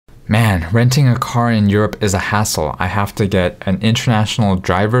Man, renting a car in Europe is a hassle. I have to get an international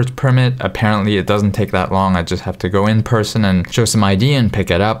driver's permit. Apparently it doesn't take that long. I just have to go in person and show some ID and pick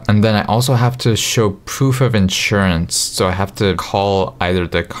it up. And then I also have to show proof of insurance. So I have to call either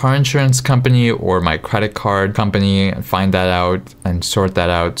the car insurance company or my credit card company and find that out and sort that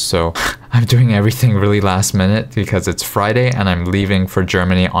out. So I'm doing everything really last minute because it's Friday and I'm leaving for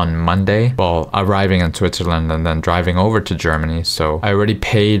Germany on Monday. Well, arriving in Switzerland and then driving over to Germany. So I already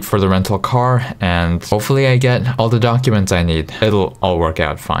paid for the rental car and hopefully I get all the documents I need. It'll all work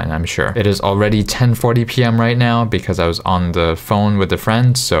out fine, I'm sure. It is already 10:40 p.m. right now because I was on the phone with a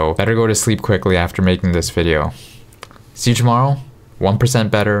friend, so better go to sleep quickly after making this video. See you tomorrow. 1%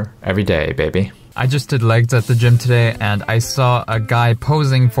 better every day, baby. I just did legs at the gym today and I saw a guy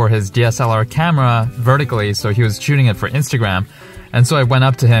posing for his DSLR camera vertically, so he was shooting it for Instagram. And so I went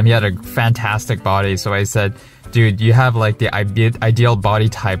up to him. He had a fantastic body, so I said, dude, you have like the ideal body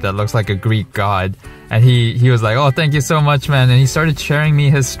type that looks like a Greek god. And he was like, oh, thank you so much, man. And he started sharing me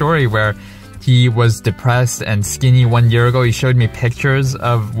his story where he was depressed and skinny 1 year ago. He showed me pictures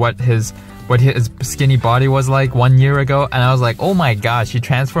of what his skinny body was like 1 year ago. And I was like, oh my gosh, you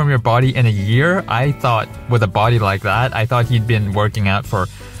transformed your body in a year? I thought with a body like that, I thought he'd been working out for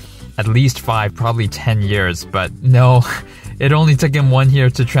at least 5, probably 10 years. But no, it only took him 1 year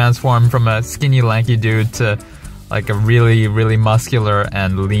to transform from a skinny, lanky dude to like a really, really muscular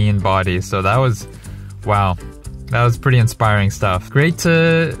and lean body. So that was, wow, that was pretty inspiring stuff. Great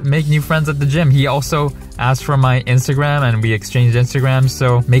to make new friends at the gym. He also asked for my Instagram and we exchanged Instagrams.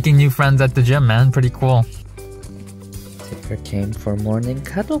 So making new friends at the gym, man, pretty cool. Tigger came for morning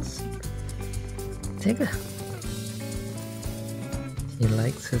cuddles. Tigger. He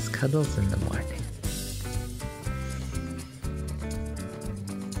likes his cuddles in the morning.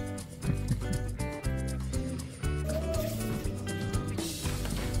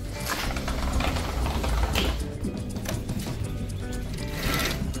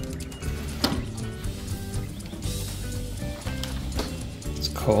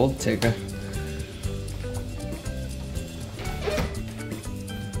 Cold, Tigger.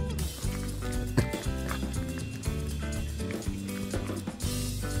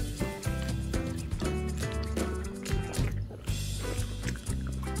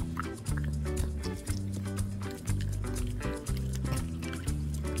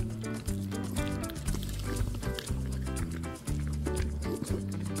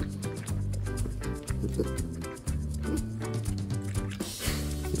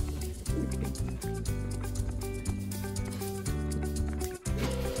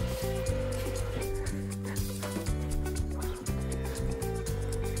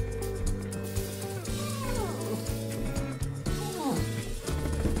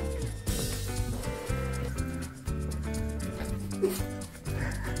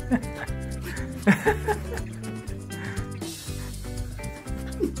 Ha ha ha.